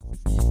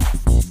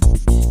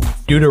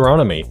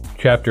Deuteronomy,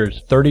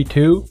 chapters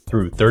 32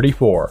 through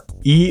 34,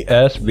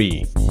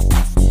 ESV.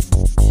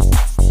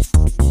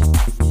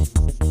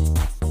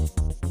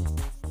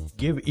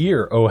 Give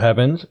ear, O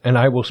heavens, and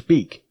I will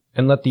speak,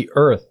 and let the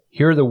earth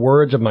hear the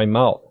words of my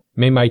mouth.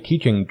 May my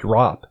teaching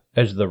drop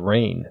as the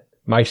rain,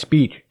 my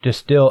speech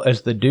distill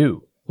as the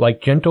dew, like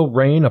gentle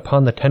rain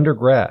upon the tender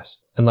grass,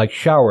 and like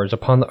showers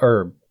upon the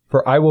herb.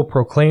 For I will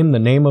proclaim the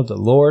name of the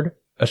Lord,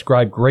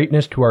 ascribe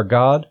greatness to our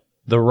God,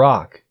 the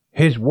rock.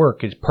 His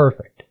work is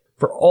perfect,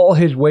 for all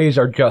his ways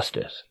are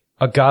justice,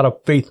 a God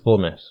of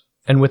faithfulness,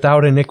 and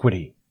without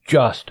iniquity.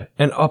 Just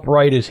and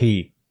upright is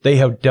he. They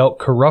have dealt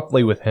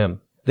corruptly with him.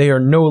 They are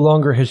no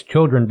longer his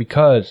children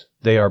because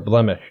they are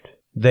blemished.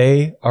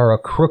 They are a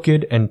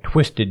crooked and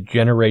twisted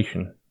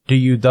generation. Do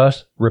you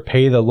thus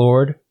repay the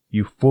Lord,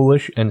 you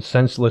foolish and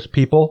senseless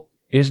people?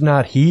 Is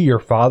not he your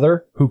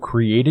father who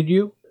created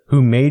you,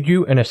 who made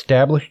you and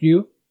established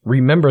you?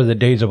 Remember the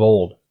days of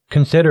old.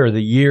 Consider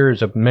the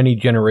years of many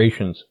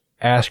generations.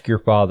 Ask your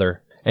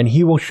father, and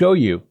he will show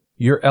you,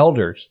 your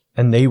elders,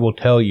 and they will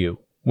tell you.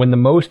 When the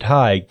Most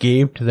High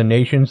gave to the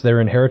nations their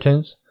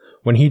inheritance,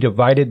 when he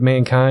divided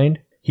mankind,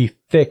 he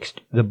fixed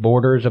the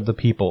borders of the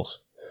peoples,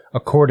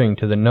 according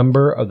to the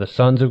number of the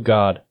sons of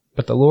God.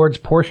 But the Lord's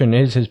portion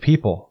is his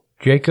people,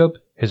 Jacob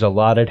his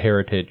allotted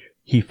heritage.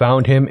 He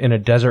found him in a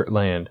desert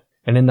land,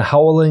 and in the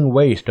howling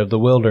waste of the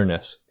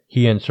wilderness.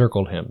 He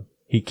encircled him.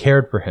 He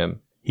cared for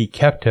him. He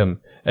kept him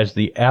as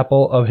the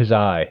apple of his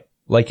eye,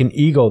 like an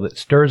eagle that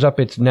stirs up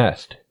its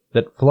nest,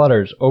 that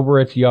flutters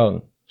over its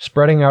young,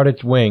 spreading out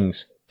its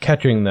wings,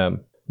 catching them,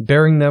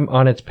 bearing them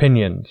on its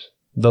pinions.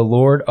 The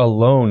Lord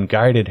alone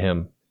guided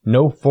him.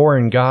 No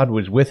foreign god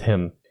was with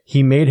him.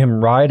 He made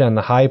him ride on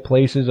the high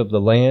places of the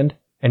land,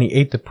 and he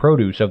ate the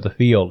produce of the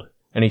field.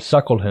 And he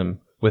suckled him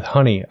with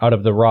honey out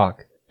of the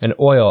rock, and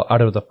oil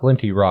out of the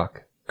flinty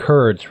rock,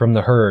 curds from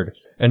the herd,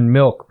 and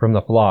milk from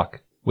the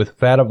flock, with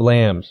fat of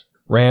lambs,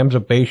 rams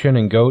of Bashan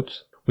and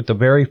goats, with the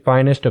very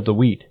finest of the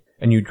wheat.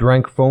 And you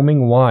drank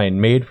foaming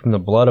wine made from the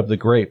blood of the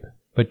grape.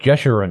 But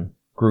Jeshurun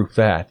grew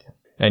fat,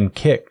 and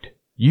kicked.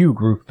 You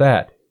grew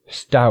fat,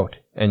 stout,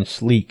 and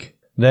sleek.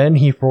 Then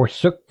he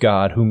forsook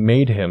God who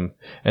made him,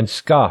 and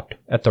scoffed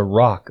at the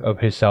rock of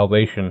his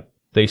salvation.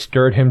 They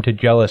stirred him to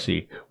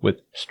jealousy with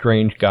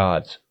strange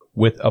gods,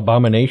 with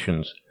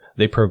abominations.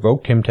 They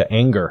provoked him to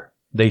anger.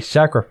 They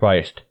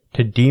sacrificed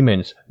to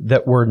demons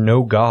that were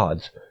no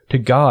gods, to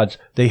gods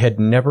they had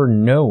never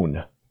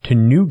known, to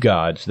new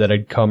gods that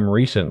had come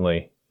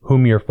recently,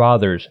 whom your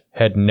fathers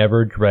had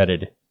never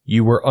dreaded.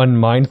 You were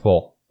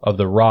unmindful of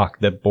the rock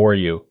that bore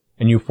you,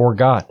 and you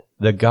forgot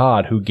the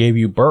God who gave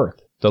you birth.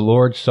 The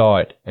Lord saw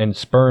it and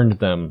spurned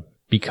them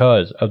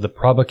because of the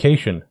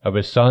provocation of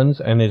his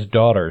sons and his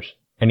daughters.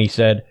 And he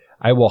said,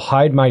 I will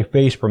hide my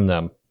face from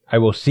them. I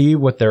will see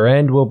what their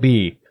end will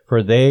be,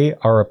 for they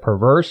are a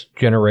perverse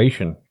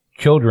generation,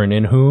 children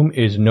in whom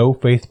is no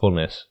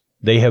faithfulness.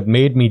 They have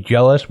made me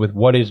jealous with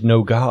what is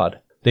no God.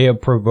 They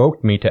have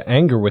provoked me to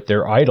anger with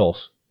their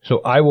idols. So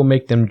I will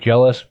make them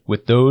jealous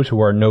with those who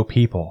are no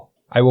people.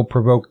 I will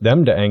provoke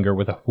them to anger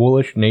with a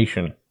foolish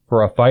nation.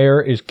 For a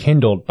fire is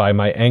kindled by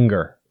my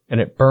anger,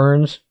 and it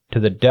burns to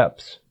the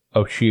depths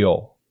of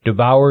Sheol,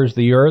 devours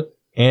the earth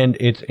and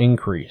its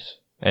increase,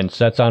 and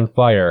sets on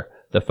fire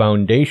the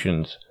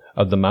foundations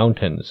of the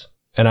mountains.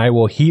 And I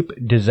will heap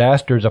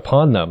disasters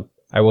upon them.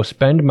 I will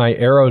spend my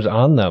arrows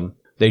on them.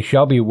 They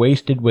shall be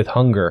wasted with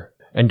hunger,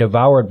 and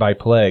devoured by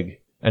plague,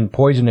 and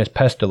poisonous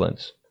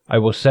pestilence. I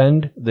will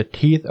send the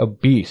teeth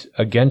of beasts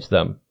against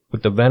them,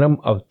 with the venom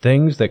of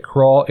things that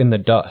crawl in the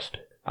dust.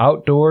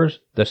 Outdoors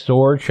the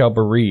sword shall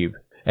bereave,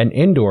 and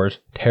indoors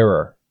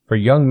terror. For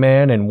young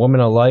man and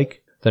woman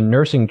alike, the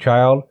nursing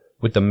child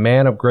with the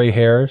man of gray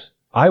hairs,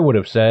 I would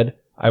have said,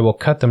 I will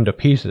cut them to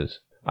pieces.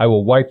 I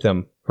will wipe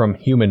them from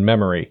human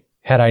memory,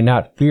 had I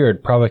not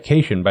feared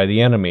provocation by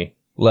the enemy,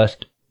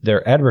 lest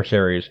their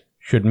adversaries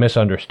should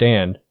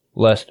misunderstand,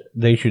 lest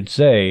they should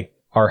say,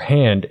 Our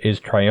hand is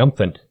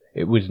triumphant.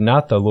 It was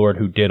not the Lord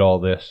who did all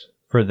this,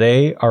 for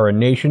they are a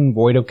nation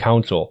void of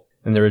counsel,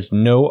 and there is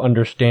no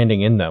understanding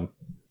in them.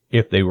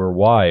 If they were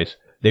wise,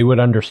 they would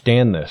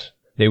understand this.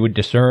 They would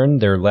discern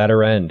their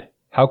latter end.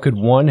 How could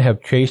one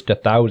have chased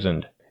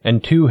 1,000,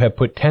 and two have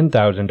put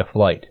 10,000 to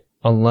flight,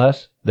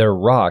 unless their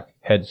rock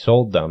had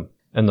sold them,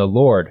 and the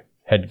Lord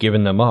had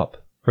given them up?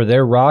 For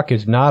their rock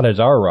is not as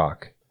our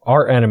rock.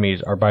 Our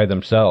enemies are by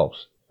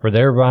themselves. For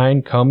their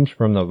vine comes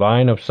from the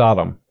vine of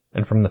Sodom,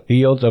 and from the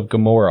fields of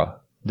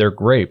Gomorrah. Their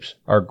grapes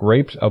are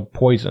grapes of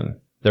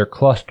poison. Their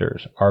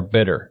clusters are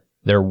bitter.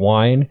 Their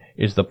wine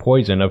is the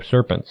poison of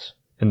serpents,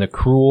 and the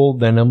cruel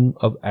venom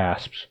of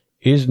asps.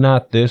 Is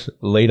not this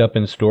laid up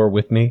in store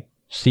with me,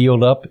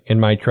 sealed up in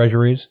my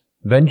treasuries?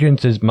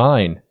 Vengeance is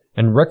mine,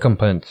 and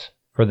recompense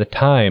for the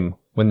time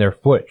when their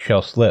foot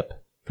shall slip.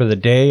 For the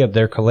day of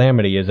their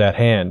calamity is at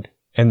hand,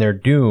 and their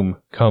doom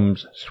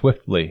comes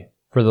swiftly.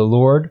 For the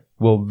Lord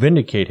will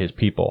vindicate his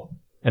people,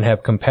 and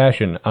have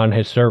compassion on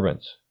his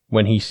servants,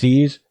 when he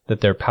sees that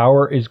their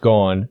power is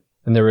gone,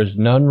 and there is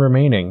none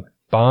remaining,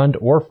 bond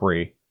or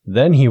free.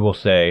 Then he will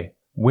say,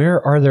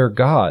 Where are their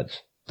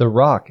gods, the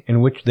rock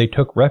in which they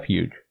took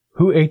refuge?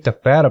 Who ate the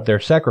fat of their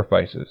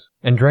sacrifices,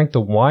 and drank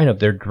the wine of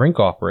their drink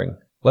offering?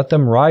 Let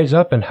them rise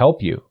up and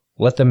help you.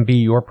 Let them be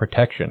your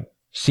protection.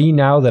 See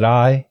now that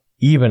I,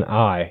 even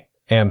I,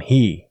 am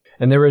He,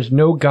 and there is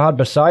no God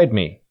beside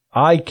me.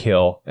 I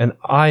kill, and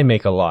I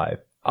make alive.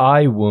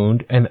 I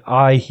wound, and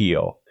I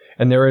heal,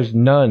 and there is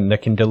none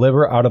that can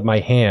deliver out of my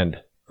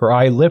hand. For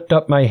I lift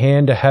up my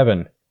hand to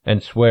heaven,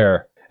 and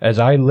swear, as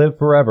I live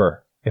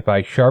forever, if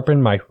I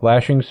sharpen my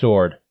flashing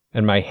sword,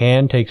 and my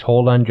hand takes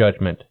hold on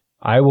judgment,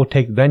 I will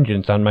take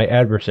vengeance on my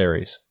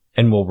adversaries,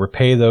 and will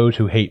repay those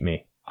who hate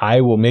me. I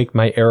will make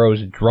my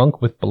arrows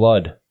drunk with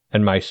blood,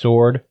 and my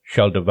sword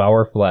shall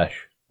devour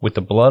flesh, with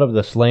the blood of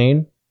the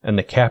slain and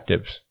the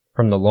captives,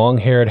 from the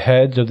long-haired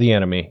heads of the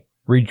enemy.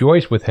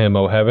 Rejoice with him,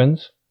 O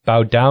heavens!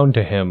 Bow down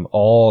to him,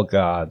 all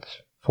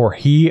gods! For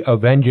he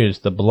avenges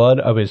the blood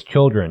of his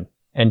children,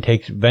 and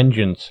takes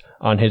vengeance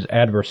on his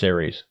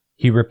adversaries.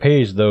 He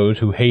repays those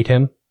who hate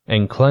him,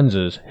 and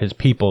cleanses his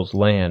people's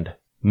land.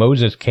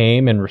 Moses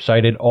came and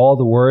recited all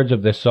the words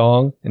of this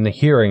song in the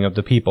hearing of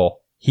the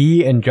people,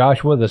 he and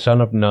Joshua the son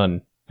of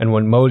Nun. And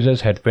when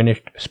Moses had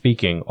finished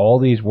speaking all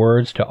these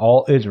words to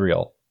all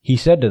Israel, he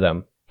said to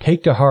them,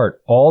 Take to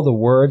heart all the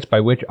words by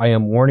which I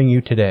am warning you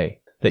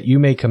today, that you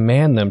may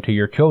command them to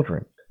your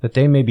children, that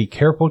they may be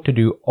careful to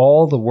do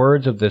all the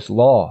words of this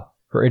law.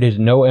 For it is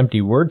no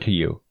empty word to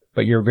you,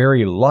 but your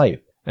very life,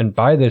 and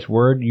by this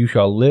word you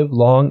shall live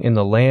long in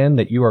the land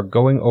that you are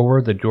going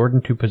over the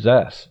Jordan to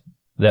possess.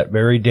 That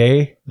very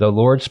day the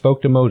Lord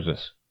spoke to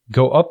Moses,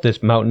 Go up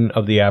this mountain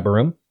of the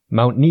Abarim,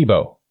 Mount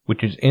Nebo,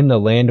 which is in the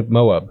land of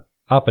Moab,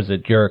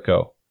 opposite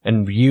Jericho,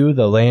 and view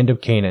the land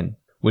of Canaan,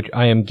 which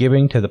I am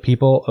giving to the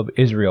people of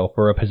Israel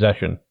for a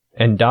possession,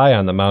 and die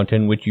on the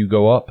mountain which you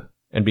go up,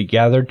 and be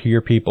gathered to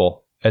your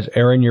people, as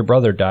Aaron your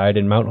brother died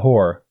in Mount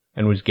Hor,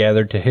 and was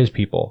gathered to his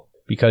people,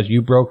 because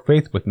you broke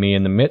faith with me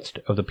in the midst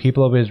of the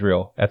people of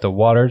Israel at the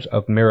waters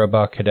of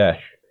Meribah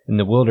Kadesh, in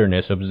the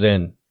wilderness of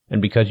Zin,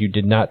 and because you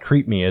did not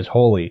treat me as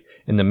holy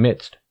in the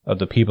midst of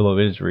the people of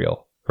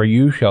Israel. For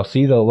you shall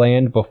see the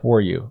land before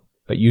you,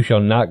 but you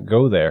shall not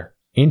go there,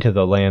 into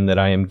the land that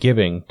I am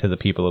giving to the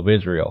people of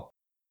Israel.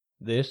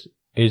 This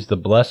is the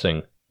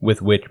blessing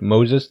with which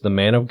Moses the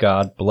man of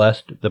God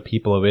blessed the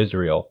people of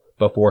Israel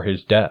before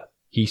his death.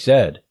 He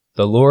said,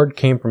 The Lord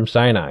came from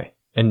Sinai,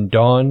 and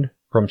dawned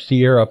from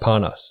Seir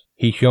upon us.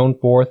 He shone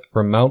forth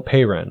from Mount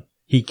Paran.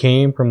 He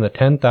came from the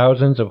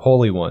 10,000s of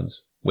holy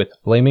ones, with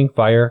flaming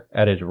fire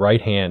at his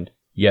right hand.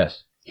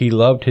 Yes, he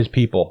loved his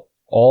people.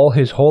 All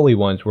his holy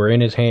ones were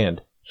in his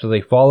hand, so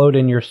they followed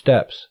in your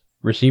steps,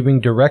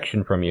 receiving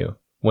direction from you,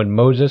 when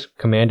Moses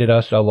commanded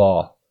us a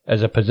law,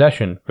 as a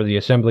possession for the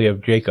assembly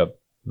of Jacob.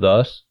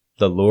 Thus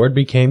the Lord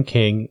became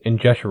king in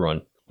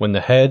Jeshurun, when the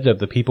heads of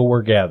the people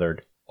were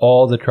gathered,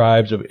 all the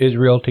tribes of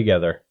Israel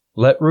together.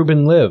 Let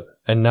Reuben live,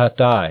 and not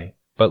die,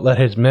 but let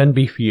his men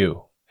be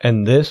few.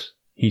 And this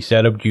he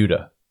said of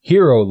Judah,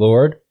 Hear, O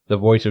Lord, the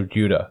voice of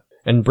Judah,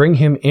 and bring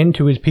him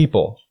into his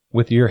people.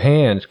 With your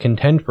hands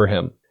contend for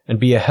him, and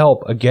be a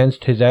help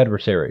against his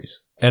adversaries.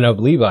 And of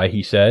Levi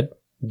he said,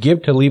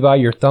 Give to Levi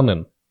your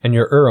Thummim, and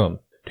your Urim,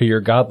 to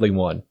your godly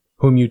one,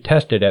 whom you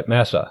tested at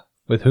Massah,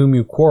 with whom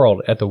you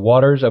quarreled at the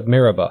waters of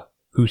Meribah,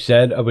 who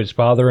said of his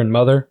father and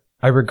mother,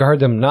 I regard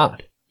them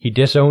not. He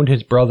disowned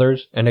his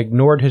brothers, and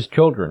ignored his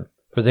children,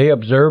 for they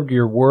observed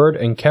your word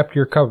and kept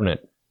your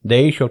covenant.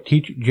 They shall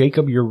teach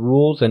Jacob your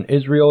rules and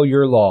Israel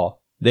your law.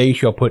 They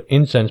shall put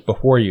incense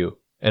before you,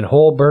 and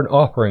whole burnt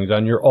offerings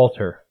on your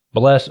altar.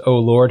 Bless, O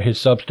Lord, his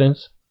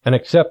substance, and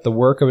accept the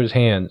work of his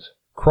hands.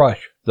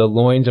 Crush the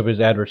loins of his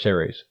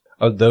adversaries,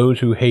 of those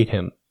who hate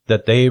him,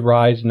 that they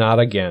rise not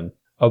again.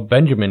 Of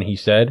Benjamin he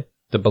said,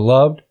 The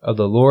beloved of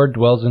the Lord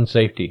dwells in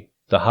safety.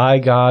 The high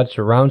God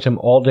surrounds him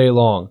all day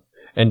long,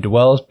 and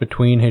dwells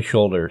between his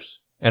shoulders.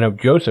 And of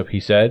Joseph he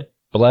said,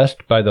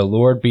 Blessed by the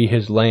Lord be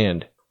his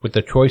land, with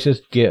the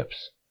choicest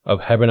gifts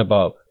of heaven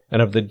above,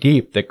 and of the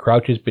deep that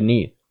crouches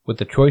beneath, with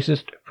the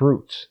choicest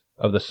fruits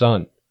of the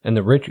sun, and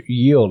the rich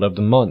yield of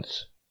the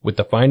months, with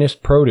the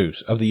finest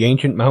produce of the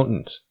ancient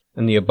mountains,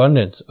 and the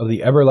abundance of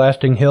the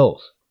everlasting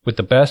hills, with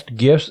the best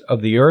gifts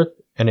of the earth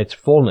and its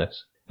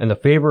fullness, and the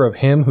favor of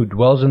him who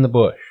dwells in the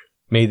bush.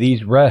 May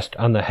these rest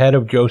on the head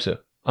of Joseph,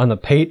 on the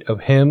pate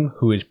of him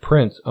who is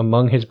prince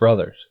among his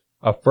brothers.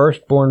 A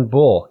firstborn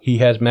bull he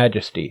has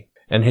majesty,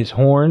 and his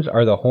horns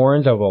are the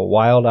horns of a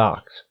wild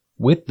ox.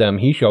 With them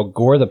he shall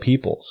gore the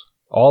peoples,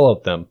 all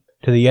of them,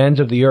 to the ends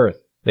of the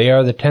earth. They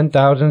are the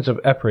 10,000s of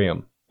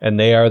Ephraim, and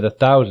they are the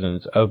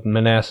thousands of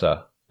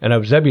Manasseh. And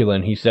of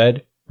Zebulun he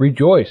said,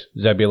 Rejoice,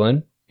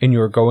 Zebulun, in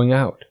your going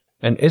out,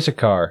 and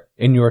Issachar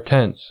in your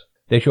tents.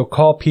 They shall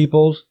call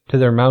peoples to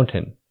their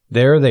mountain.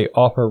 There they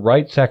offer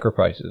right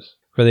sacrifices,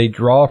 for they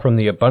draw from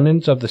the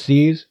abundance of the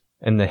seas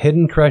and the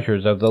hidden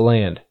treasures of the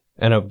land.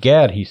 And of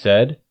Gad he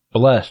said,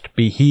 Blessed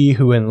be he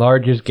who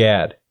enlarges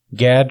Gad.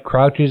 Gad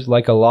crouches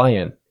like a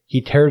lion. He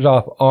tears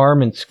off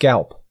arm and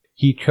scalp.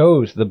 He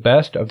chose the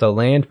best of the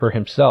land for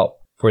himself,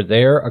 for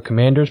there a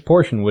commander's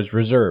portion was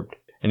reserved.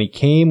 And he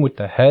came with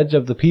the heads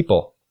of the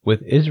people.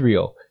 With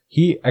Israel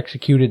He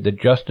executed the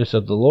justice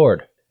of the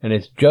Lord, and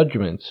his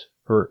judgments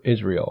for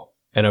Israel.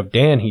 And of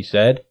Dan he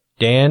said,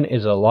 Dan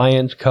is a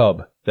lion's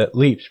cub that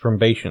leaps from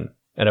Bashan.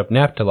 And of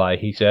Naphtali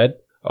he said,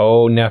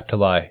 O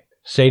Naphtali,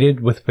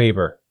 sated with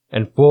favor,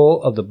 and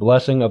full of the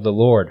blessing of the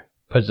Lord,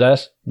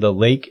 possess the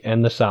lake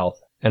and the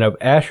south. And of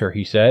Asher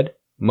he said,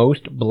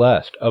 Most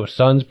blessed of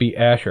sons be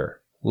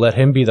Asher. Let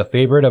him be the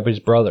favorite of his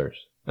brothers,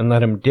 and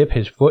let him dip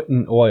his foot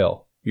in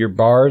oil. Your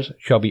bars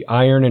shall be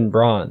iron and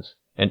bronze,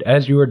 and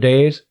as your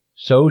days,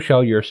 so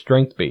shall your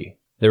strength be.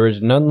 There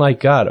is none like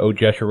God, O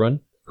Jeshurun,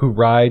 who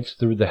rides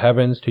through the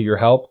heavens to your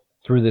help,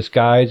 through the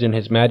skies in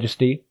his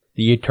majesty.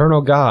 The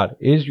eternal God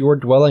is your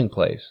dwelling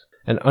place,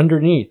 and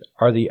underneath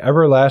are the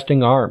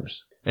everlasting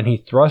arms. And he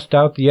thrust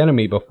out the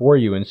enemy before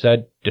you and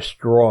said,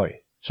 Destroy.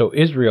 So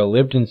Israel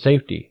lived in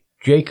safety.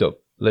 Jacob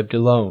lived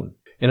alone,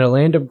 in a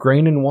land of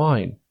grain and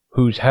wine,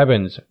 whose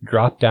heavens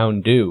drop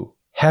down dew.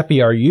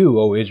 Happy are you,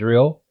 O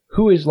Israel.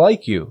 Who is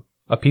like you?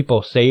 A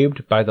people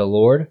saved by the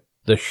Lord,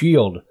 the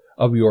shield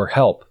of your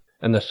help,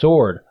 and the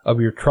sword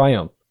of your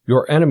triumph.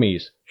 Your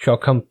enemies shall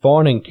come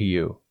fawning to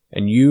you,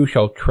 and you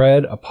shall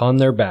tread upon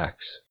their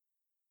backs.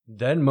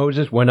 Then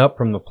Moses went up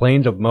from the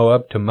plains of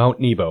Moab to Mount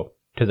Nebo,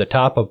 to the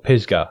top of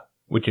Pisgah,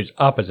 which is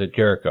opposite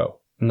Jericho.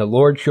 And the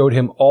Lord showed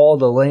him all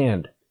the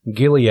land,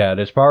 Gilead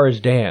as far as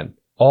Dan,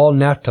 all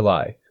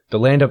Naphtali, the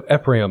land of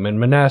Ephraim and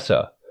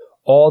Manasseh,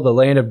 all the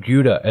land of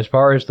Judah as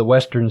far as the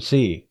western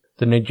sea,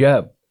 the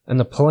Negeb, and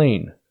the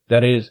plain,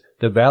 that is,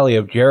 the valley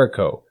of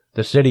Jericho,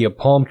 the city of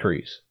palm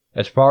trees,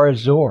 as far as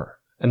Zor.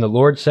 And the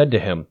Lord said to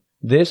him,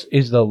 This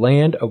is the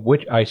land of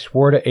which I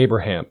swore to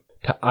Abraham,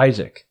 to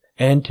Isaac,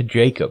 and to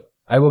Jacob.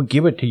 I will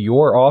give it to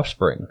your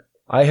offspring.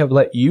 I have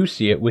let you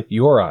see it with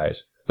your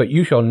eyes, but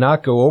you shall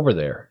not go over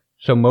there.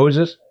 So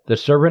Moses, the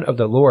servant of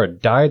the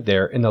Lord, died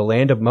there in the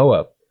land of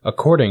Moab,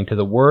 according to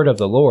the word of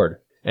the Lord,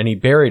 and he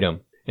buried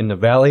him in the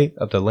valley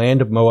of the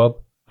land of Moab,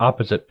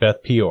 opposite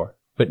Beth Peor.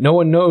 But no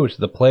one knows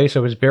the place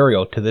of his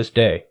burial to this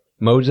day.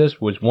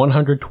 Moses was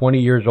 120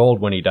 years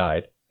old when he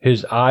died.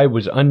 His eye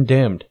was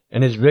undimmed,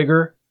 and his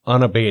vigor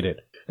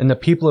unabated. And the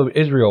people of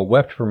Israel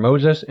wept for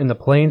Moses in the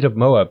plains of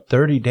Moab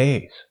 30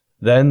 days.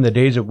 Then the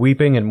days of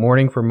weeping and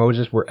mourning for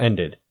Moses were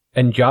ended,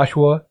 and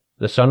Joshua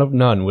the son of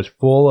Nun was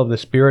full of the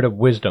spirit of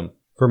wisdom,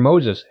 for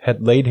Moses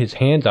had laid his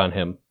hands on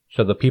him.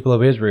 So the people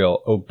of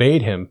Israel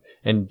obeyed him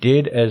and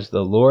did as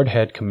the Lord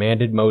had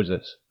commanded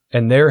Moses.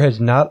 And there has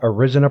not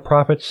arisen a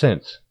prophet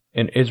since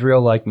in Israel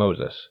like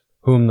Moses,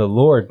 whom the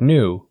Lord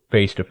knew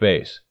face to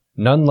face.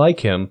 None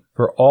like him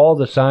for all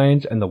the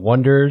signs and the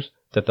wonders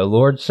that the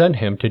Lord sent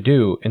him to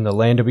do in the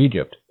land of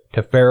Egypt,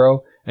 to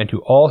Pharaoh and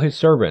to all his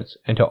servants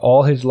and to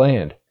all his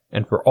land,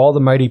 and for all the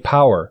mighty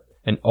power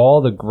and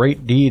all the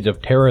great deeds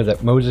of terror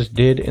that Moses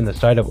did in the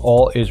sight of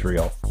all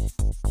Israel.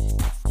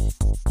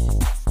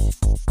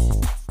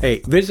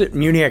 Hey, visit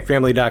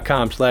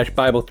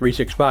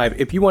MuniacFamily.com/Bible365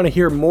 if you want to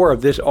hear more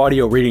of this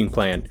audio reading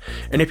plan.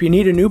 And if you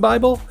need a new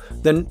Bible,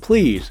 then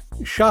please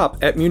shop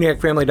at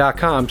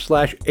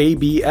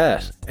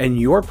MuniacFamily.com/ABS, and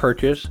your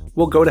purchase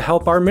will go to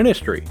help our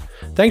ministry.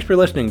 Thanks for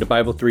listening to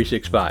Bible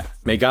 365.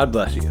 May God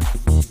bless you.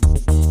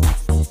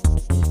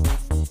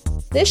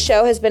 This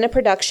show has been a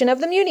production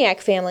of the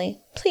Muniac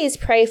family. Please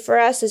pray for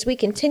us as we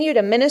continue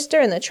to minister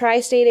in the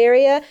tri-state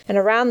area and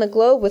around the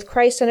globe with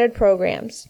Christ-centered programs.